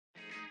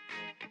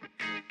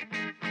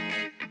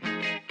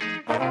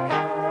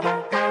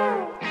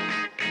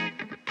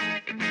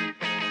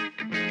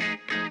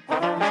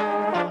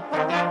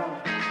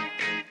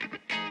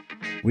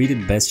We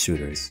did best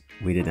shooters,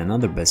 we did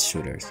another best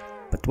shooters,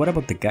 but what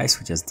about the guys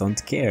who just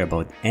don't care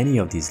about any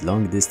of these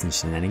long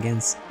distance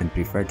shenanigans and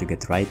prefer to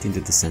get right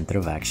into the center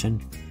of action?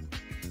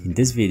 In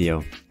this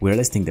video, we're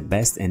listing the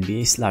best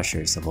NBA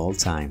slashers of all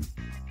time.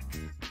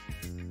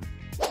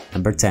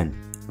 Number 10.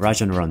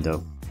 Rajon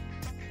Rondo.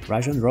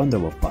 Rajon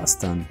Rondo of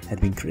Boston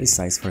had been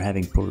criticized for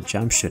having poor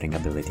jump shooting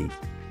ability,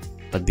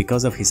 but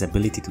because of his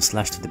ability to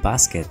slash to the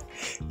basket,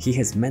 he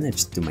has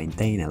managed to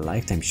maintain a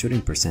lifetime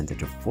shooting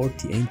percentage of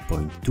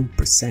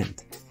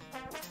 48.2%.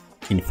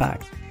 In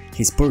fact,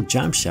 his poor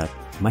jump shot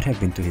might have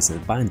been to his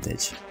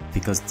advantage,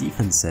 because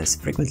defenses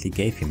frequently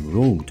gave him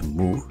room to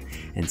move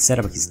and set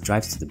up his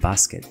drives to the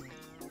basket.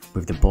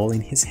 With the ball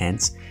in his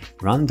hands,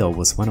 Rondo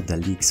was one of the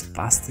league's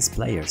fastest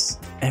players,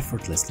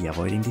 effortlessly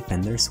avoiding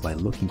defenders while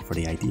looking for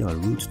the ideal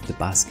route to the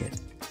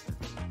basket.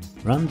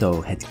 Rondo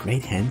had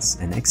great hands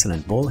and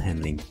excellent ball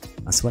handling,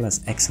 as well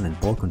as excellent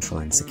ball control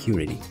and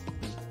security.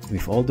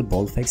 With all the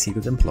ball fakes he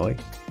could employ,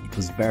 it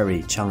was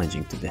very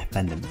challenging to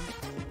defend him.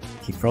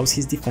 He froze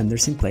his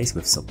defenders in place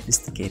with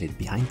sophisticated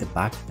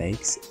behind-the-back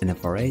fakes and a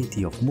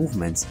variety of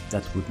movements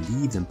that would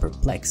leave them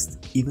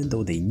perplexed, even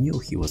though they knew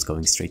he was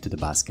going straight to the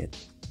basket.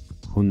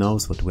 Who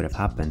knows what would have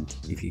happened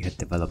if he had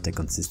developed a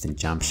consistent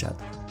jump shot.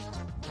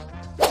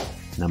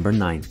 Number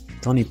 9.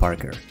 Tony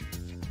Parker.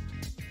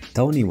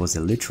 Tony was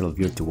a literal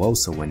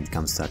virtuoso when it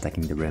comes to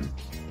attacking the rim,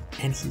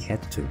 and he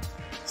had to.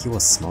 He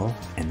was small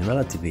and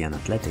relatively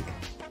unathletic,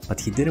 but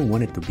he didn't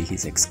want it to be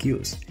his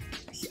excuse.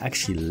 He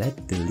actually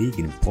led the league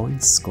in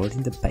points scored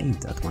in the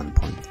paint at one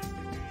point.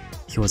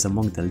 He was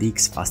among the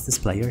league's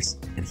fastest players,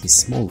 and his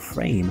small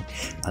frame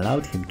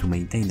allowed him to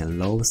maintain a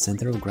low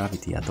center of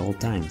gravity at all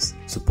times,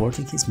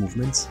 supporting his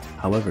movements,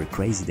 however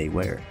crazy they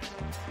were.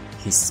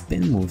 His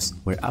spin moves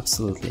were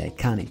absolutely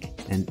iconic,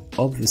 and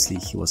obviously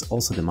he was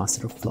also the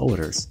master of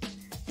floaters,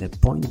 the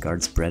point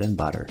guard's bread and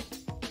butter.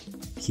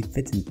 He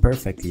fit in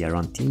perfectly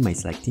around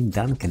teammates like Tim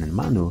Duncan and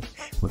Manu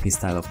with his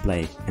style of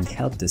play and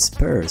helped the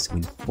Spurs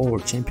win 4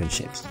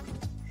 championships.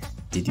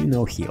 Did you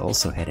know he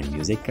also had a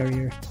music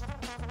career?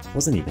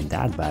 Wasn't even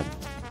that bad,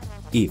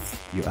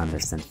 if you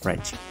understand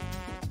French.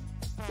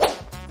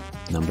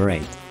 Number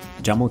 8.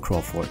 Jamal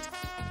Crawford.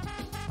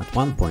 At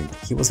one point,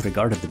 he was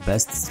regarded the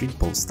best street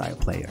ball style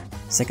player,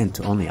 second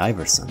to only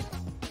Iverson.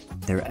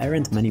 There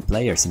aren't many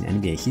players in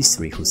NBA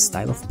history whose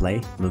style of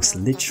play looks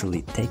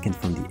literally taken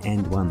from the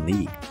End One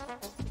League.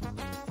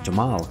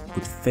 Jamal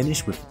could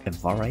finish with a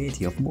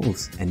variety of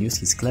moves and use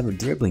his clever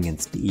dribbling and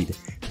speed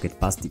to get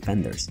past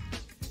defenders.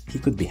 He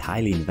could be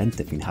highly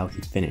inventive in how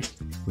he finished,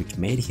 which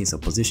made his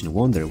opposition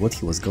wonder what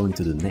he was going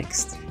to do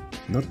next.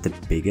 Not the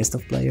biggest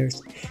of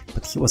players,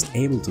 but he was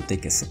able to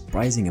take a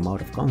surprising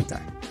amount of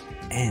contact.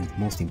 And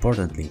most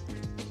importantly,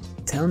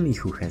 tell me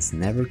who has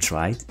never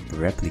tried to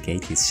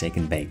replicate his shake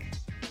and bake.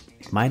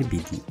 It might be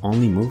the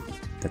only move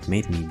that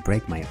made me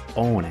break my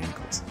own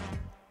ankles.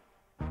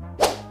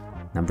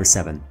 Number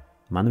 7.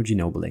 Manu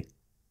Ginobili.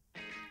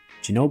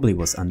 Ginobili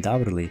was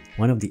undoubtedly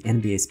one of the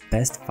NBA's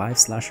best 5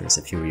 slashers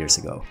a few years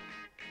ago.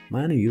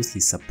 Manu used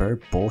his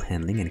superb ball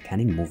handling and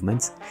cunning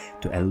movements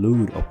to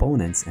elude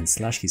opponents and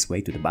slash his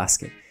way to the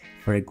basket.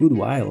 For a good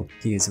while,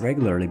 he has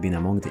regularly been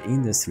among the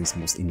industry's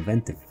most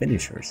inventive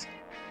finishers.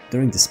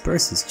 During the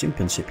Spurs'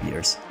 championship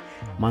years,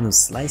 Manu's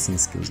slicing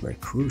skills were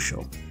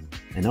crucial.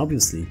 And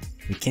obviously,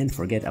 we can't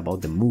forget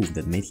about the move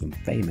that made him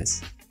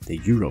famous, the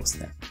Euro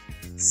step.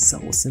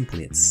 So simple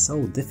yet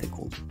so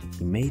difficult,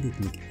 he made it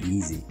look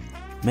easy.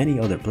 Many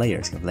other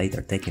players have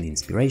later taken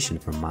inspiration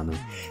from Manu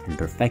and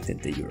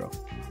perfected the Euro.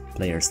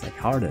 Players like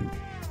Harden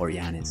or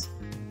Giannis.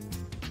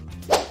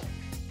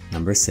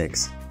 Number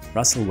 6.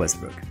 Russell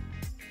Westbrook.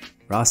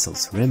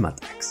 Russell's rim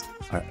attacks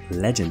are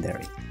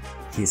legendary.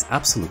 He is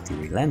absolutely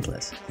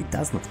relentless, he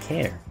does not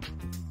care.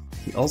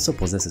 He also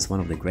possesses one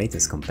of the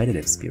greatest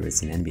competitive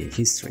spirits in NBA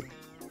history.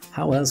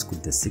 How else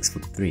could the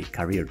 6'3"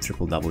 career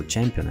triple-double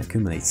champion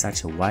accumulate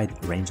such a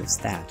wide range of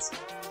stats?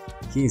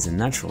 He is a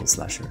natural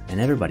slasher, and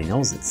everybody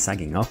knows it,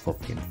 sagging off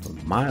of him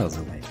from miles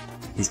away.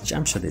 His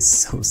jump shot is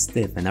so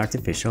stiff and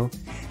artificial,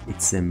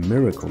 it's a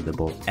miracle the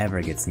ball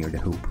ever gets near the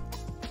hoop.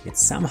 Yet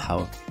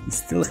somehow, he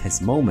still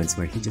has moments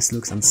where he just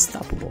looks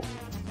unstoppable.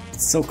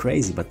 It's so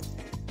crazy, but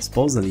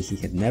supposedly he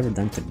had never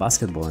dunked a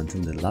basketball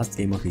until the last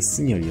game of his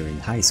senior year in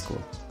high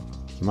school.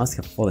 He must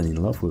have fallen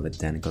in love with it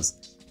then,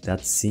 because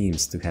that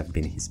seems to have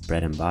been his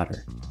bread and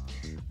butter.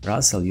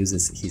 Russell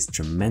uses his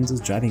tremendous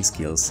driving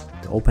skills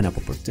to open up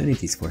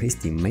opportunities for his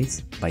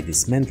teammates by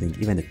dismantling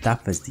even the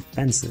toughest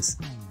defenses,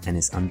 and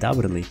is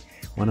undoubtedly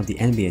one of the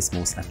NBA's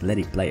most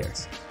athletic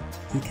players.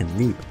 He can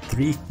leap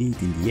 3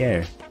 feet in the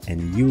air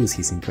and use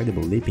his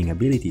incredible leaping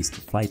abilities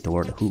to fly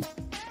toward the hoop.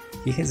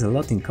 He has a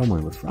lot in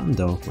common with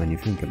Rondo when you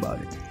think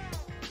about it.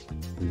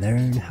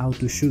 Learn how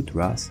to shoot,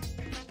 Russ.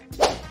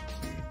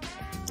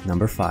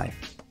 Number 5.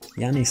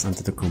 Giannis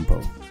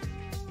Antetokounmpo.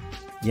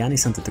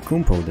 Giannis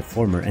Antetokounmpo, the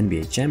former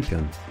NBA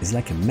champion, is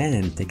like a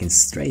man taken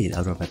straight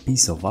out of a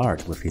piece of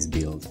art with his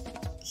build.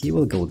 He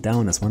will go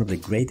down as one of the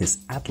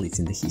greatest athletes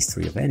in the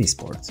history of any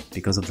sport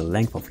because of the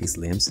length of his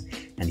limbs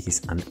and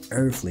his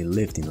unearthly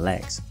lifting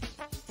legs.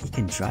 he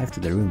can drive to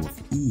the rim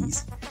with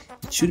ease.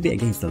 It should be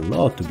against the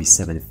law to be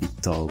 7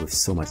 feet tall with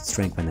so much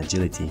strength and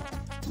agility,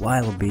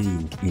 while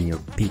being in your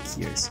peak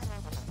years.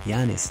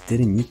 Giannis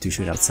didn't need to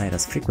shoot outside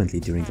as frequently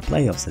during the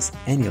playoffs as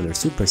any other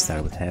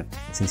superstar would have,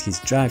 since his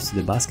drives to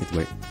the basket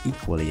were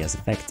equally as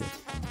effective.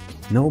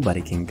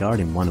 Nobody can guard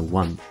him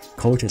one-on-one.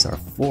 Coaches are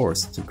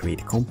forced to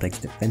create complex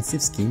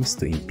defensive schemes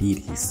to impede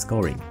his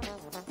scoring.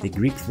 The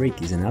Greek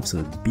Freak is an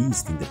absolute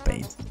beast in the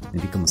paint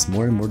and becomes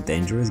more and more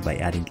dangerous by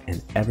adding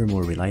an ever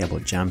more reliable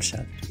jump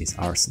shot to his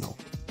arsenal.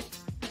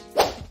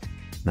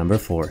 Number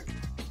 4.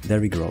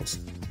 Derrick Rose.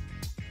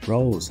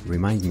 Rose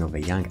reminds me of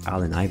a young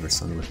Allen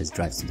Iverson with his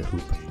drives to the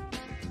hoop.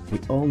 We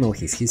all know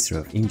his history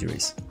of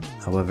injuries.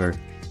 However,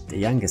 the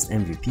youngest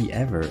MVP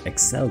ever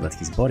excelled at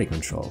his body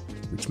control,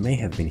 which may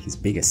have been his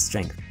biggest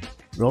strength.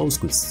 Rose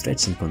could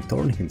stretch and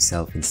contorn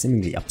himself in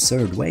seemingly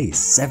absurd ways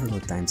several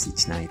times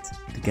each night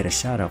to get a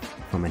shot off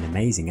from an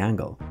amazing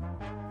angle.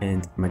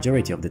 And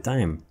majority of the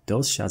time,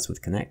 those shots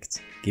would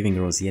connect, giving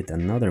Rose yet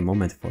another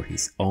moment for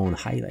his own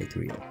highlight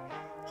reel.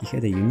 He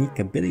had a unique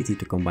ability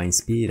to combine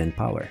speed and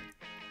power.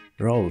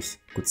 Rose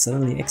could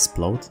suddenly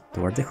explode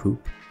toward the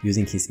hoop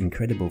using his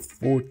incredible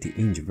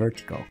 40-inch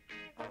vertical.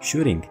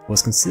 Shooting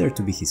was considered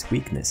to be his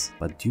weakness,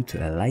 but due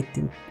to a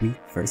lightning quick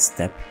first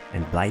step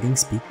and blinding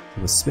speed,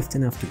 he was swift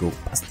enough to go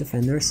past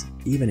defenders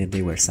even if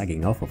they were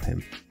sagging off of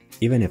him.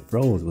 Even if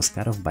Rose was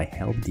cut off by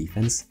help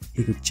defense,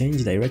 he could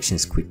change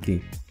directions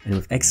quickly and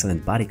with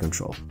excellent body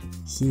control.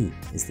 He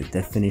is the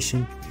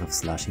definition of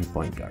slashing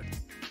point guard.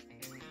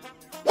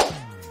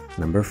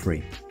 Number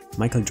 3.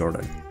 Michael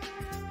Jordan.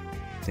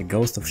 The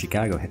Ghost of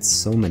Chicago had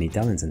so many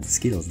talents and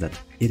skills that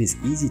it is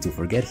easy to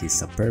forget his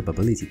superb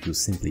ability to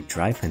simply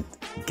drive and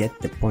get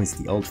the points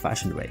the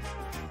old-fashioned way.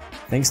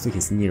 Thanks to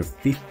his near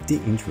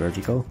 50-inch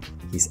vertical,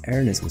 his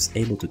airness was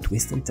able to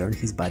twist and turn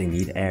his body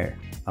mid-air,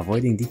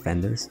 avoiding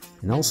defenders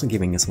and also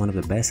giving us one of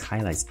the best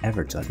highlights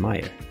ever to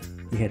admire.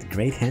 He had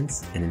great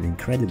hands and an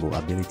incredible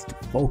ability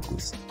to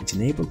focus, which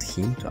enabled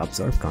him to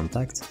absorb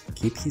contact,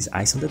 keep his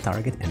eyes on the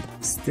target and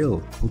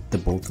still put the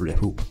ball through the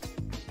hoop.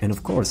 And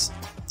of course,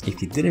 if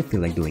he didn't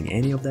feel like doing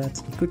any of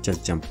that, he could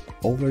just jump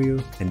over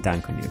you and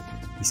dunk on you.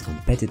 His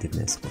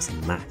competitiveness was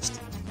unmatched.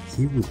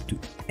 He would do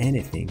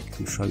anything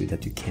to show you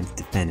that you can't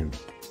defend him.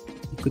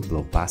 He could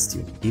blow past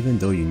you, even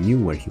though you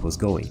knew where he was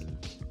going.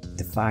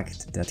 The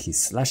fact that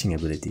his slashing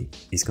ability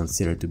is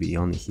considered to be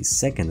only his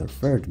second or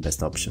third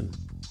best option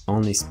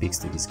only speaks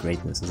to his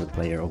greatness as a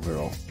player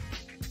overall.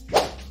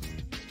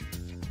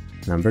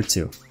 Number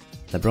 2.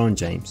 LeBron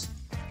James.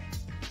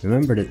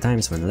 Remember the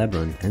times when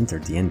LeBron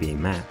entered the NBA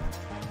map?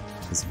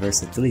 His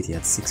versatility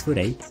at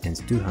 6'8" and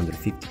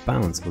 250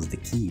 pounds was the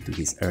key to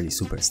his early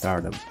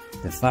superstardom.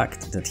 The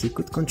fact that he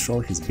could control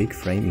his big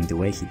frame in the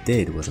way he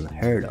did was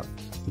unheard of.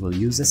 He will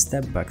use a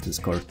step back to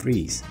score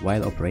threes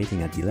while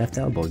operating at the left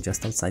elbow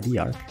just outside the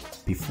arc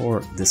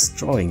before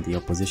destroying the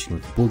opposition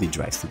with bully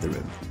drives to the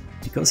rim.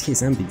 Because he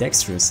is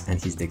ambidextrous and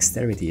his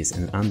dexterity is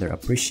an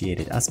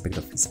underappreciated aspect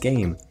of his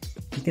game,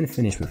 he can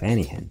finish with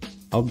any hand.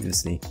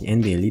 Obviously, the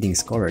NBA leading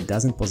scorer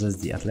doesn't possess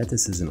the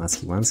athleticism as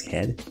he once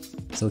had,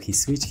 so he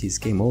switched his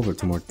game over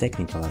to more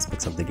technical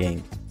aspects of the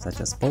game,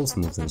 such as post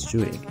moves and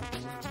shooting.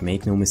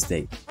 Make no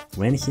mistake,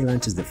 when he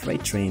launches the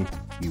freight train,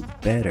 you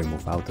better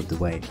move out of the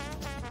way,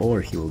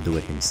 or he will do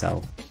it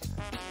himself.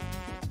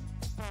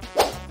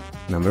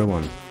 Number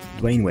 1.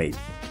 Dwayne Wade.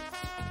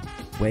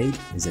 Wade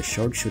is a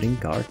short shooting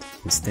guard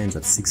who stands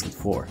at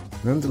 6'4".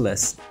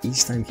 Nonetheless,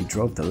 each time he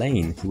drove the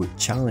lane, he would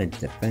challenge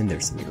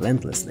defenders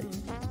relentlessly.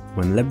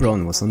 When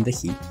LeBron was on the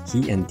Heat,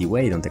 he and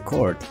D-Wade on the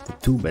court, the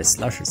two best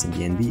slashers in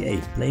the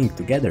NBA, playing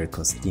together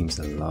caused teams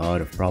a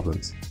lot of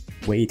problems.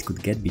 Wade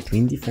could get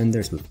between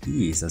defenders with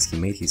ease as he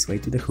made his way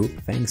to the hoop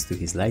thanks to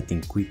his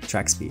lightning quick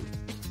track speed.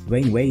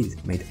 Dwayne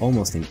Wade made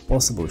almost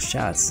impossible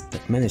shots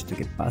that managed to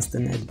get past the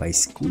net by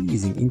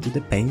squeezing into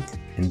the paint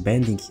and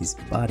bending his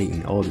body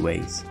in odd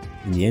ways.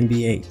 In the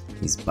NBA,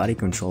 his body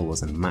control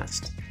was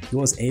unmatched. He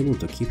was able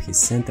to keep his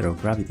center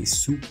of gravity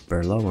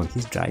super low on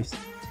his drives,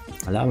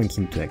 allowing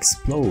him to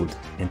explode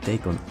and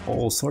take on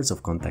all sorts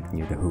of contact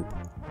near the hoop.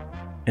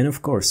 And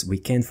of course, we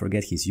can't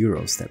forget his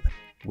Euro step.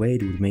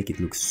 Wade would make it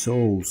look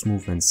so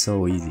smooth and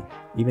so easy.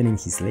 Even in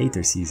his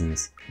later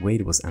seasons,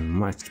 Wade was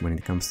unmatched when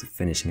it comes to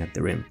finishing at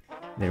the rim.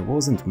 There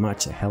wasn't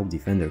much a help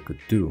defender could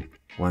do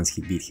once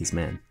he beat his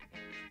man.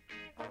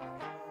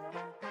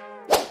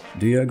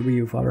 Do you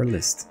agree with our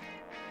list?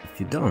 If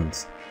you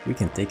don't, we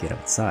can take it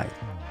outside.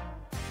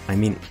 I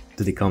mean,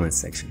 to the comments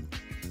section.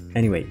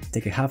 Anyway,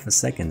 take a half a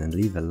second and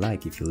leave a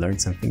like if you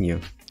learned something new.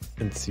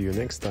 And see you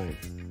next time.